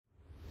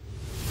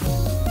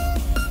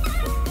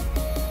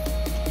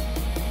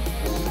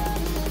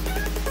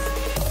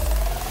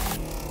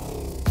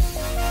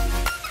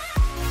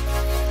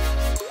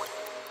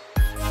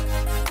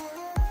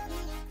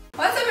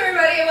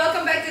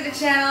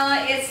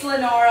it's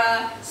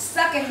Linora,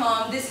 stuck at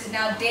home. This is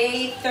now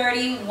day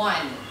 31.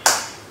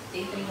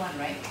 Day 31,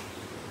 right?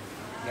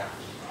 Yeah.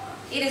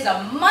 It is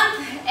a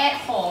month at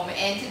home,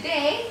 and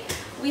today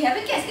we have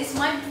a guest. It's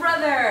my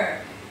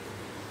brother.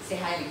 Say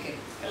hi, Lincoln.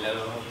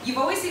 Hello. You've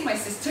always seen my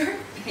sister.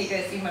 You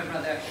guys see my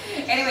brother.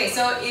 Anyway,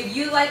 so if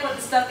you like what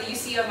the stuff that you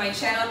see on my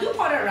channel, do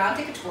potter around,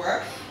 take a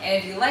tour. And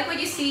if you like what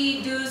you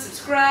see, do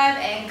subscribe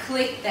and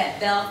click that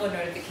bell for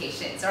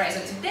notifications. Alright,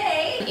 so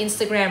today,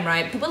 Instagram,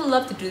 right? People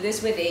love to do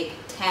this where they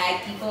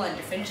tag people on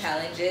different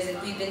challenges,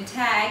 and we've been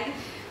tagged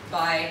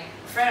by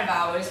a friend of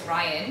ours,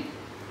 Ryan,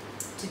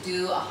 to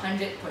do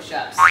 100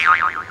 push-ups. Why?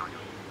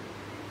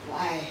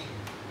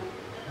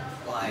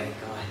 Why,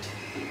 God?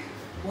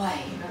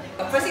 Why?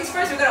 But first things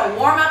first, we're gonna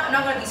warm up. I'm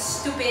not gonna be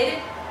stupid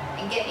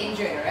and get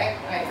injured, alright?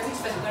 Alright, first things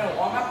first, we're gonna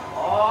warm up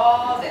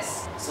all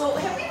this. So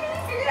have we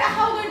really figured out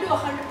how we're gonna do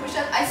 100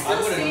 push-ups? I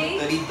still say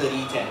 30,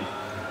 30, 10.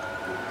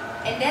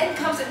 And then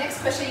comes the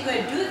next question, you're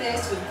gonna do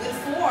this with good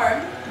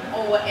form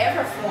or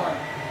whatever form.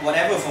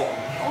 Whatever form.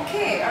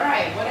 Okay,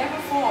 alright, whatever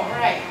form,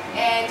 alright.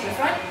 And to the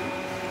front.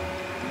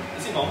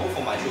 Is it normal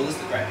for my shoulders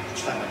to grab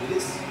each time I do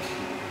this?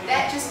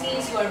 That just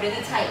means you are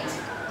really tight.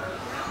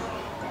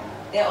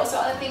 There are also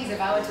other things if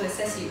I were to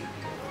assess you.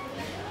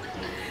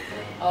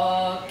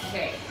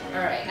 Okay,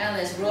 alright, now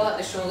let's roll up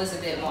the shoulders a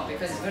bit more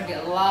because it's going to be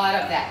a lot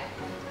of that.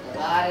 A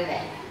lot of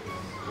that.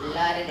 A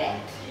lot of that.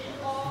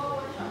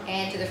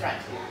 And to the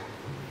front.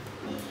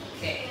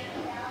 Okay.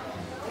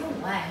 I don't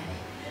know why.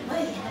 Why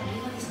do you end up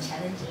doing all these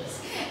challenges?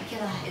 Okay,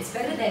 it's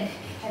better than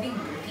having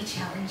burpee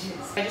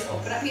challenges. I just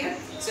open up here.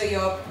 So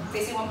you're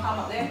facing one palm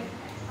up there,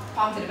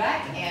 palm to the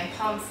back, and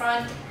palm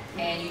front,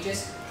 and you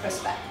just press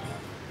back.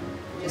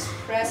 Just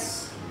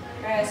press,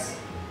 press,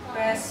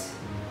 press,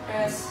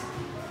 press,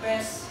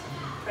 press,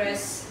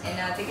 press, and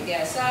now take it the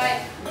other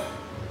side.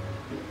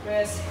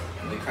 Press,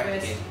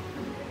 press. You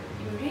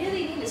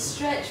really need to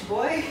stretch,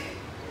 boy.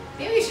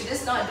 Maybe we should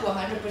just not do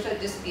 100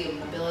 push-ups, just to be a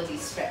mobility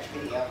stretch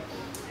video.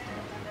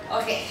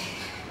 Okay,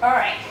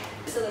 alright.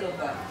 Just a little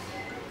bit.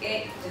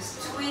 Okay,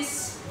 just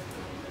twist.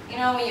 You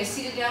know, when you're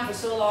seated down for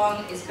so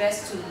long, it's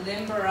best to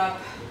limber up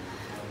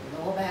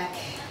lower back.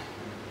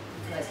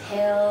 Because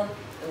hell,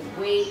 the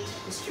weight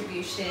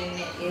distribution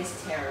is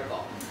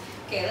terrible.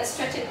 Okay, let's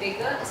stretch it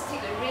bigger. Let's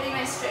take a really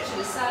nice stretch to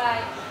the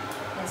side.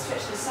 And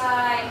stretch to the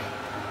side.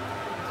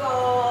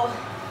 Go.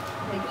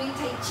 We're doing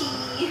Tai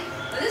Chi.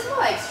 Now, this is more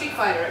like Street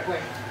Fighter, right, boy?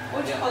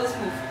 What would you call this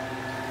move?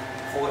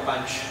 Forward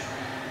punch.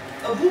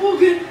 A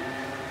boogan.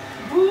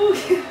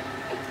 Boogan.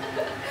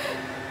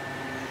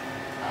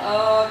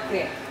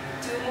 Okay.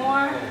 2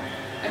 more.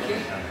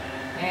 Okay.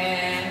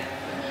 And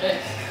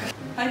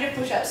 100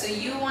 push-ups. So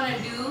you want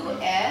to do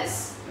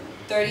as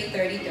 30,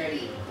 30,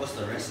 30. What's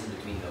the rest in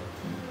between though?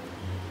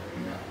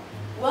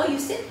 Well, you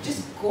said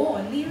just go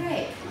only,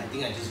 right? I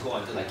think I just go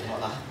until I cannot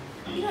lah.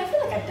 You know, I feel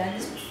like I've done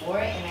this before,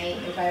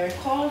 and if I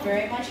recall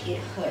very much, it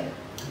hurt.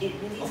 It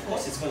really hurt. Of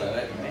course it's gonna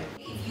hurt, right?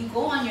 If you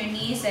go on your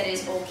knees, that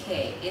is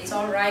okay. It's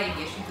alright if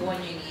you should go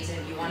on your knees and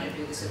if you want to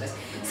do this with us.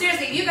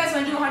 Seriously, if you guys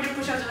want to do 100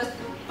 push-ups with us,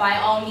 by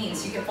all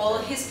means, you can follow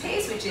his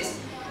pace, which is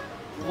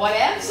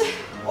whatevs,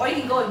 or you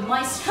can go with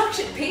my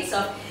structured pace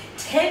of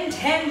 10,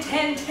 10,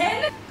 10,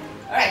 10.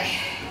 Alright,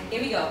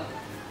 here we go.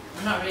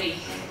 I'm not ready.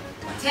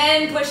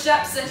 10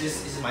 push-ups.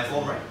 This is my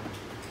form, right?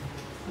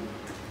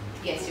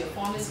 Yes, your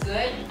form is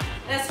good.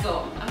 Let's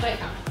go. I'm going to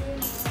count.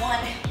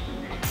 1,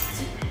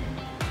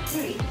 2,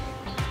 3,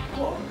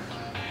 4,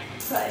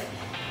 5,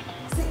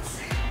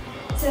 6,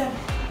 7,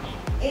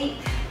 8,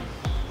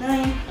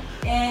 9,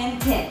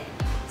 and 10.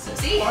 So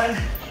see? 1,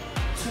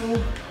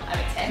 2, I'm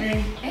at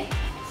 10. 3, Okay.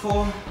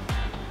 4,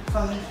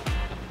 5,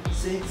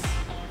 6,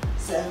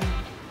 7,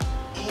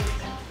 8,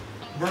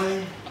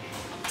 9,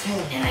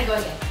 10. And I go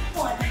again.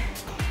 1,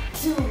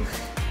 2,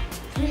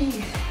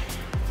 3,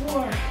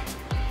 4,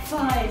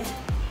 5,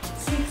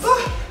 6,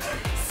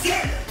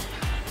 7,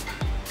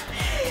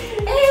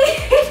 8,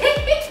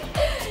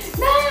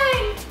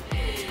 9,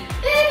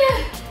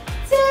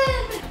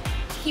 10.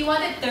 He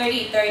wanted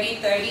 30, 30,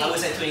 30. I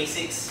was at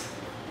 26.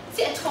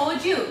 See, I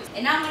told you.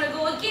 And now I'm gonna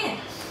go again.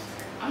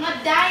 I'm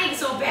not dying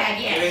so bad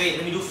yet. Wait,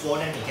 let me do 4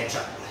 then we catch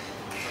up.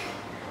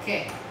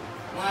 Okay.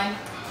 1,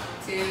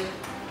 2,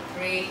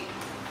 3,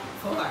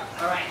 4.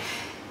 Alright.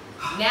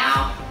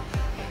 Now,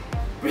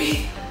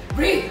 breathe,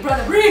 breathe,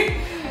 brother, breathe.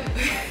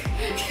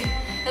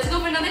 Let's go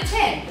for another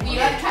 10. You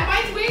have to try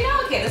mine weird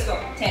now? Okay, let's go.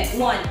 10.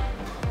 1,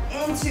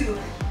 and 2,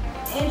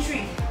 and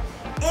 3,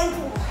 and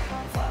 4,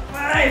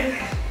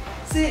 5,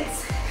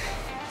 6,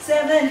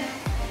 7,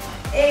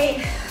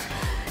 8,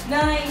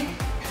 9,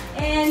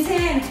 and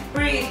 10.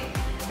 Breathe,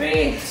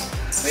 breathe,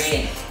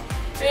 breathe,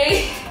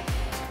 breathe.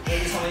 Hey,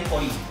 this how many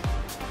 40?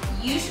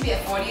 You should be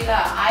at 40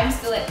 lah. I'm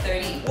still at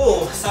 30.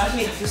 Whoa,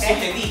 suddenly I feel so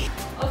heavy.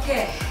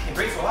 Okay. Hey,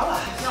 break for a while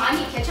lah. No, I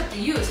need to catch up to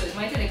you, so it's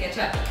my turn to catch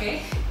up,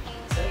 okay?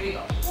 So here we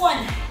go.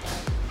 1,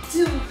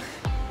 2,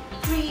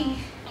 3,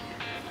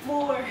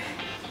 4,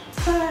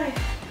 5,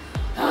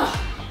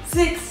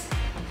 6,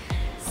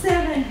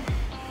 7,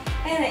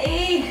 and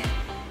 8,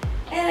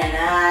 and a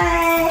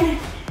 9.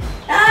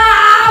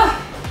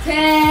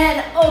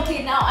 10.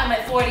 Okay, now I'm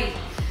at 40.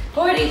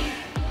 40.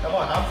 Come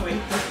on, halfway.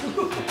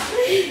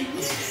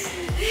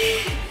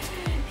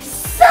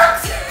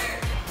 Sucks!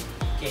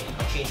 Okay,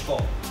 I'll change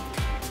form.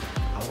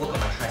 I'll work on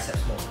my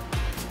triceps more.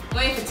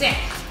 Going for 10.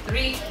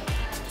 3,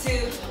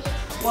 2,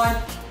 1,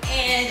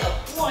 and go.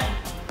 1,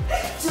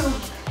 2,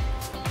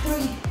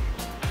 3,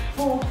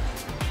 4,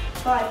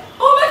 5.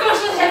 Oh my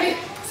gosh, that's heavy.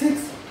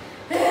 6,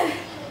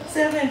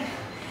 7,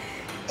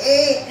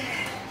 8,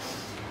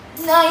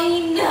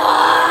 9,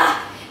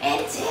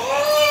 and 10.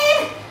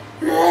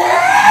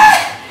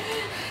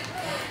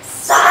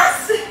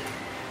 Sucks!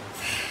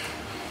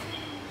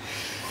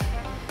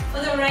 For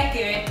the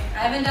record, I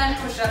haven't done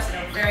push-ups in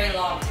a very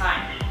long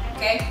time.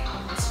 Okay?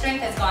 My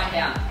strength has gone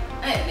down.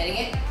 I'm admitting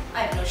it.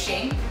 I have no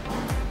shame.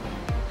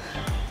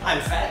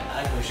 I'm fat,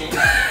 I have no shame.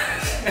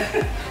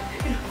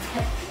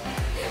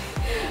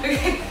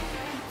 Okay.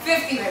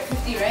 50, right?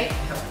 50, right?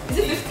 Is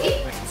it 50?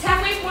 It's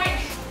halfway point.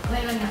 I'm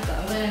gonna knuckle.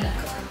 I'm gonna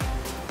knuckle.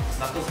 It's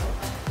knuckles.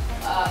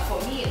 For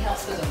me, it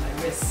helps because of my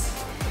wrists.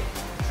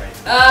 Try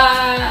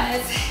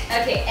it.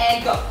 Okay,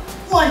 and go.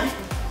 1,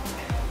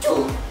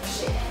 2,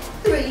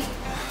 3,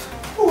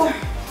 4, 5,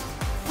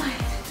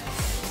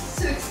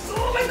 6.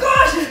 Oh my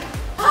gosh!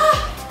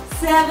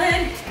 7,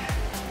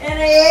 and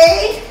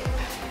 8,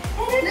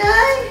 and 9,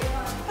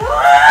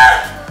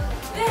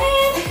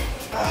 and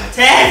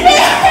 10!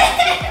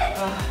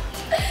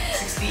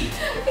 60. Yay!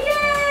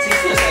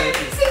 60 or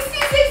 70?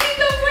 60,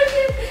 don't push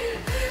it.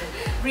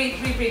 Breathe.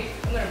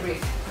 I'm gonna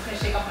breathe. I'm gonna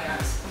shake off my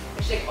arms. I'm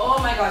gonna shake, oh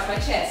my gosh, my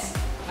chest.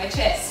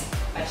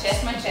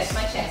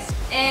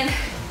 And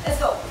let's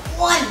go.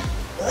 1,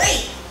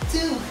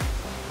 2,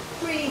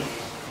 3,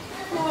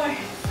 4,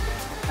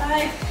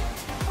 5,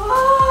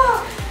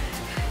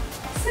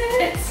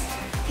 6,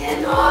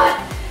 cannot.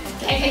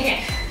 Can.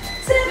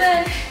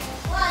 7,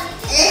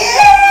 8,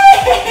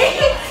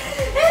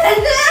 and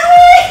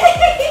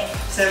 9.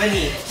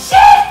 70.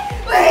 Shit!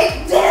 Wait,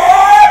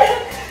 dead!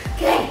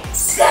 Okay,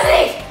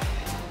 70!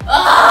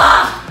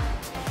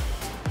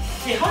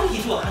 Hey, how did he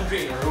do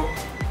 100 in a row?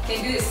 Okay,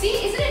 do it. See,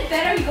 isn't it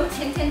better? You go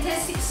 10, 10,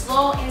 10, 6,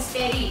 slow and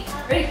steady.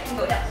 Ready? And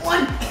go down.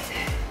 1,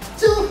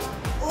 2,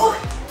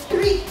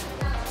 3,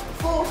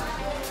 4,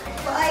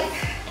 5,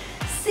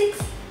 6,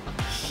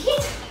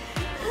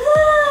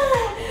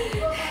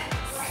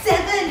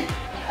 7,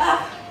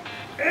 up,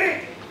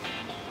 8,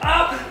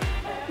 up,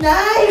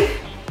 9,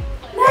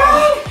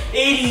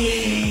 80!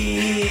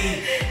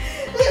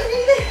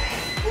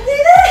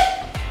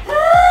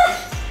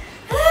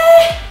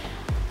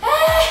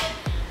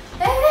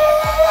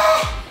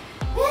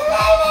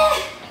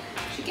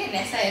 Should get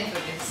Nessa in for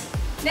this.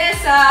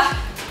 Nessa!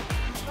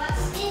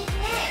 What's this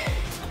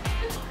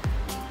next?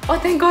 Oh,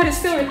 thank God it's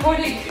still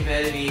recording. It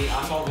better be.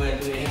 I'm not going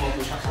to do any more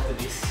push-ups after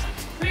this.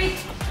 3,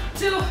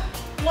 2,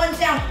 1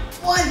 down.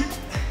 1,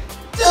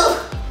 2,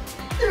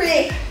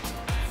 3,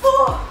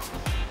 4,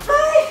 5,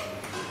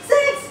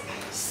 6,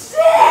 7.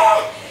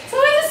 so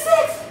it's a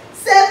 6.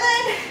 7,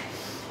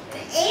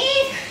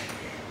 8,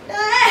 9.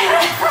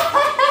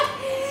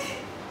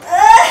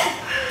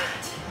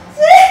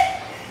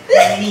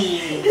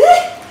 90.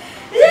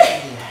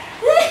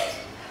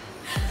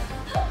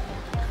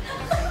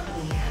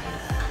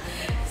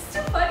 It's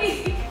too funny.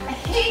 I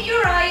hate you,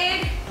 Ryan.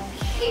 I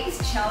hate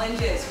these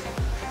challenges.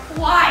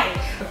 Why?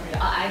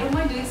 I don't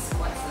mind doing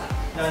squats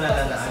now. No,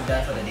 I'm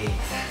done for the day.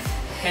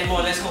 10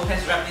 more, let's go.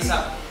 Let's wrap this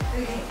up.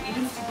 Okay, you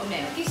do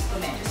Superman. Okay,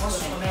 Superman. Just What's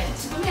Superman?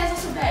 Superman is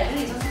also bad.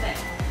 Really, it's also bad.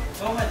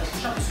 Oh, what? The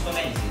push-up is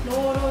Superman, is it? No.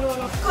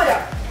 Go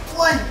down.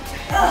 1,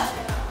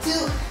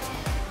 2,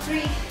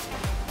 3,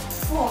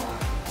 4,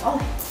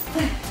 5,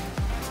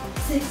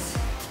 6,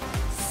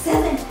 7,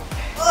 8,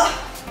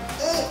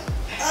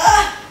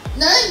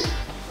 9.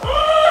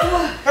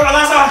 Come on,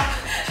 last one!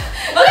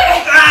 Okay.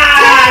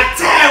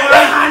 10,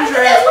 100!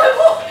 There's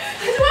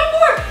one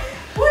more.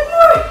 One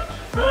more.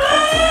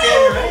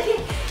 Together, right? Okay.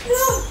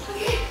 No.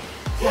 Okay.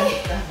 Okay.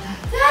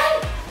 Done.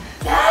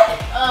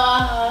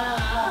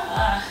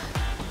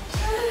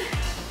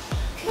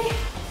 Okay.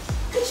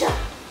 Good job.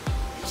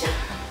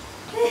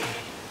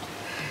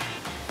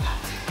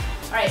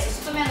 Alright, so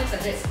Superman looks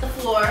like this. The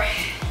floor.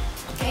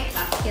 Okay,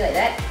 okay, like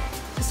that.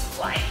 Just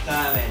fly.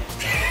 Nah, man.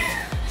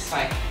 It's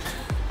fine.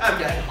 I'm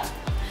done.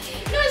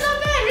 No, it's not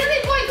bad. Really,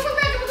 boy, come on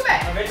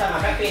back. I'm very tired. My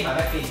back pain.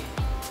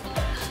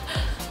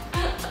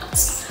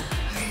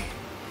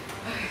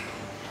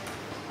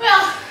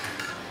 Well,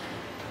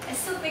 I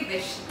still think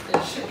there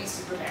should be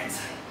Supermans.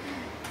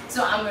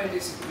 So I'm going to do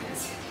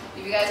Supermans.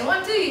 If you guys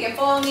want to, you can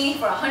follow me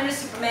for 100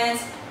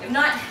 Supermans. If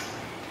not,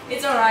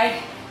 it's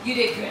alright. You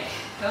did good.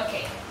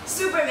 Okay,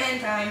 Superman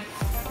time.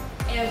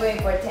 And I'm going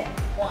for 10.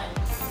 1.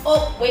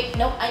 Oh, wait,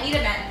 no, I need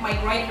a mat. My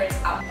groin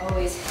hurts out.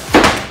 Always.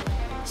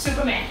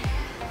 Superman.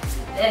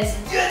 Let's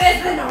do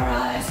this,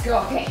 Linora. Let's go.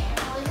 Okay.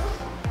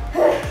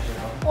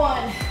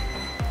 1,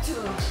 2,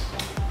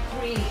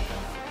 3,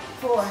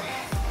 4,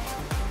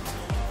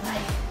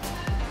 5,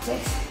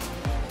 6,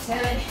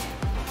 7,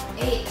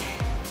 8,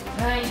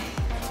 9,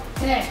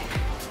 10.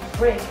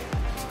 Break.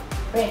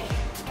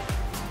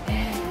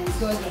 And let's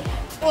go again.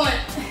 1,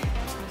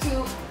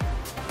 2,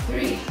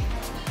 3,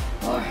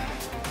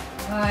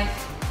 5,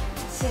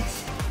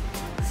 6,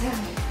 7,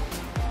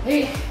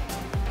 8,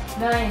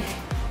 9,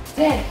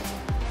 10.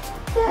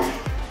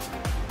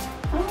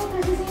 Oh,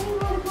 there's any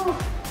more to go.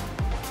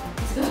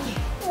 Let's go again.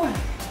 1,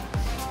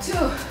 2,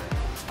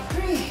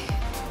 3,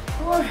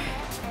 4,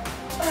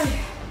 5,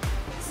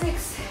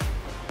 6,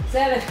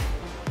 7.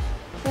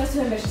 That's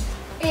too ambitious.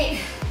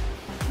 8,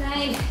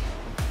 9,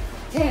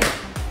 10.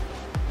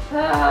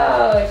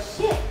 Oh,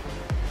 shit.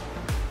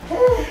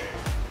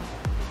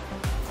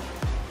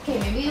 Okay,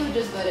 maybe we'll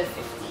just go to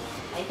 50.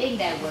 I think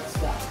that works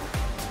well.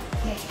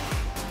 Okay,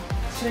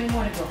 20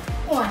 more to go.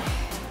 1,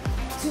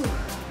 2,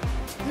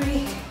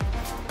 3,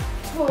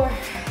 4,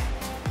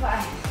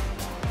 5,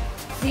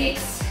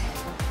 6,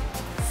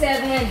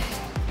 7,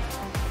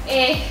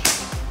 8,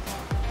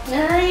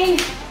 9,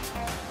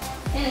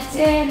 and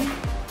 10.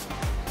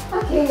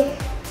 Okay,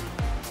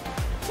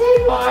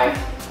 10 more,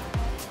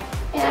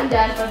 and I'm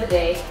done for the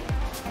day.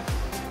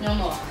 No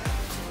more.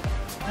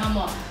 No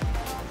more.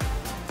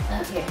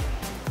 Okay.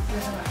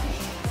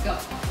 Let's go.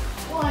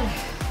 1,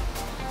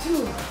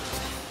 2,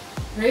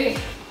 3,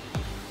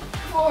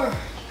 4,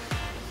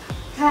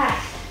 5,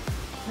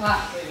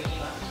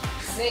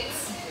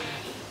 6,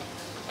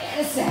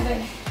 and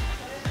 7,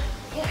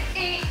 and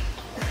 8,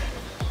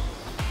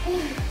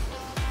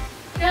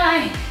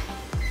 9,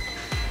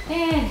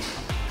 and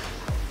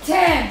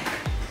 10.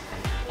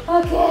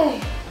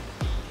 Okay.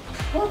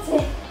 That's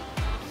it.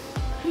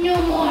 No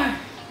more.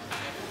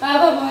 Bye,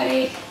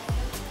 buddy.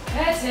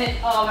 That's it.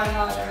 Oh my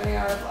god, everything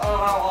hurts.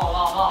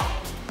 Oh.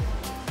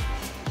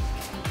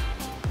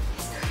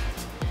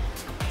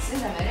 This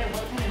is a matter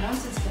what kind of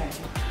nonsense can I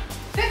do?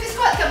 50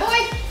 squats,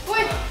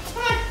 boy,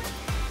 come on.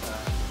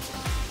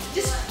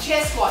 Just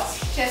chest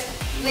squats, chest.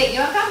 Leg, you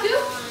wanna come do?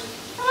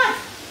 Come on,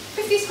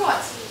 50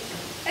 squats.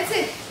 That's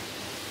it.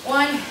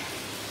 1,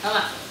 come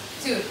on,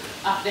 2,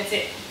 up, that's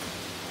it.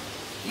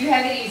 You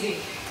have it easy.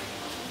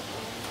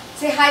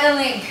 Say hi to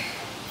Link.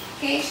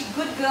 Okay, she's a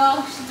good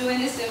girl, she's doing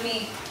this to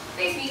me.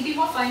 Face me, be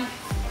more fun.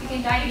 We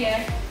can die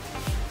together.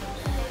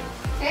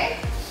 Okay?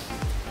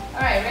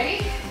 Alright,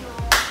 ready?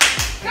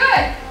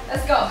 Good!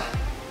 Let's go.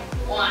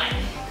 1,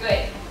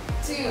 good.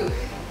 2,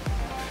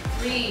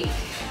 3,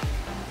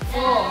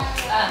 4, 5.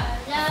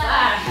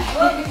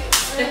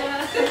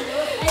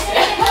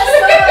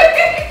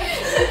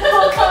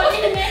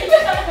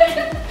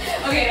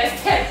 Okay,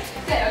 that's 10.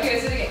 10. Okay,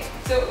 let's do it again.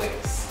 So, wait,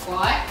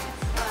 squat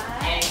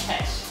and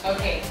touch.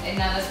 Okay, and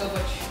now let's go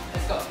butch.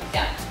 Let's go.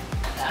 Down.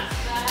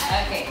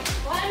 Okay.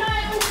 Why am I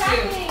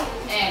 2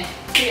 and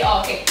 3.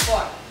 Oh, okay.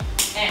 4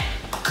 and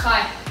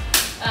 5,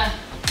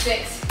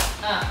 6,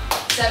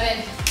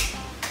 7,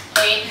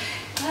 8,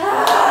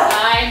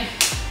 9,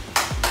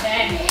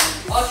 10.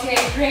 Okay,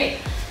 great.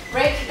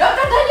 Break. No, not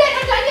done yet.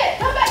 Not done yet.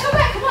 Come back.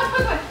 Come on.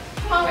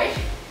 Come on, Rach.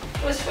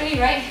 It was 20,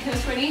 right? It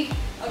was 20.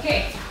 Okay.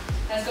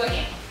 Let's go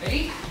again.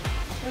 Ready?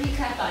 Ready?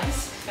 Clap on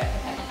this. Okay.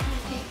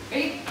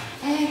 Ready?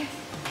 And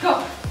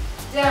go.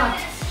 Down.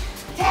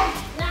 10.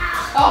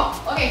 Oh,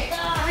 okay.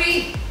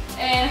 3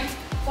 and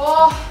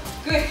 4.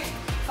 Good.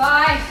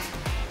 5.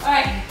 All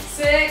right.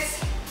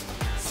 6,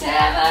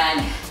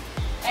 7,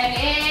 and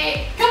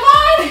 8. Come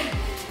on.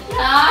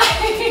 9,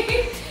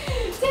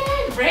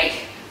 10.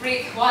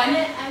 Break. 1.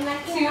 I'm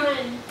at 2. 1.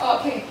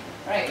 Okay.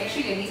 All right. Make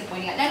sure your knees are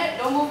pointing out. No,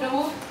 don't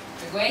move.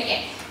 We're going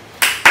again.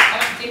 Come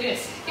on. Do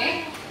this.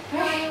 Okay. All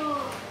right.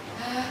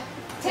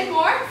 10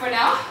 more for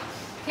now.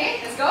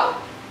 Okay. Let's go.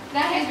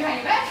 Now hands behind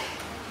your back.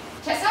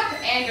 Chest up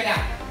and go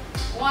down.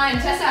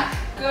 1, chest up,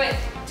 good.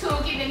 2,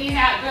 keep the knees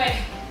out, good.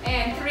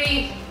 And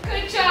 3,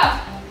 good job.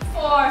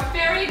 4,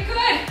 very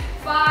good.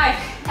 5,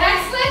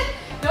 excellent.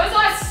 Those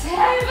are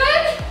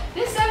 7.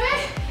 This 7.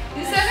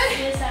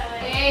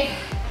 8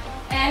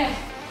 and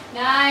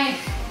 9,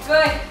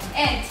 good.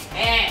 And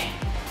 10.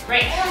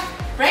 Break.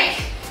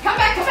 Come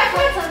back.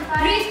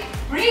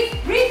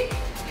 Breathe.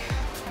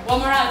 One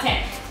more round,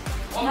 10.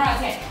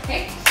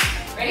 Okay.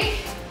 Ready?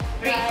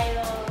 3,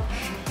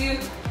 2,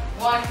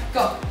 1,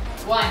 go.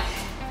 1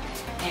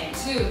 and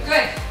 2,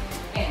 good.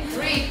 And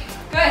 3,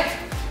 good.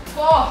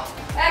 4,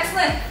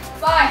 excellent.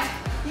 5,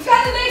 you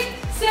got it, Nick.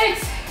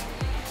 6,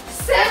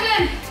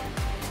 7,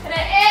 and an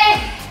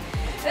 8,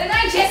 and a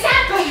 9, chest up.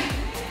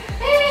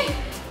 8,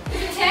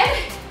 10.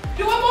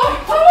 Do one more.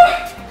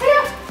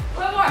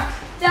 One more.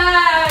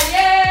 Done.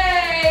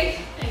 Yay.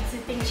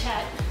 Exiting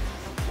chat.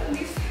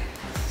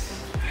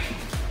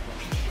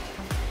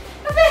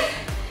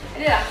 I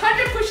did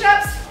 100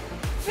 push-ups,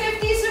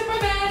 50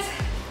 Supermans,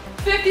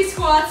 50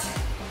 squats.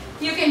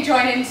 You can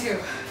join in too.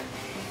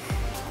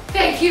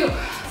 Thank you.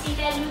 See you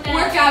guys.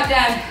 Workout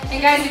done.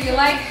 And guys, if you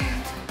like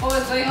what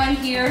was going on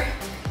here,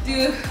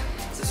 do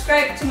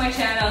subscribe to my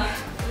channel.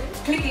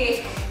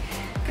 Clicky,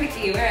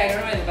 where I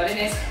don't know where the button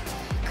is.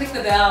 Click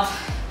the bell,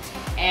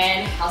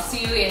 and I'll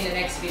see you in the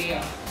next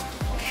video.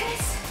 Okay,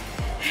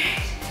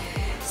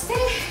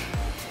 stay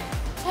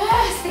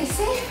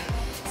safe,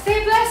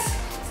 stay blessed,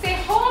 stay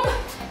home,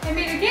 and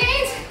may the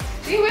gains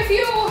be with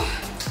you.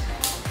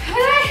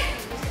 Alright,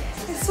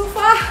 it's so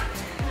far.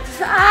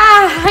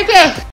 Okay.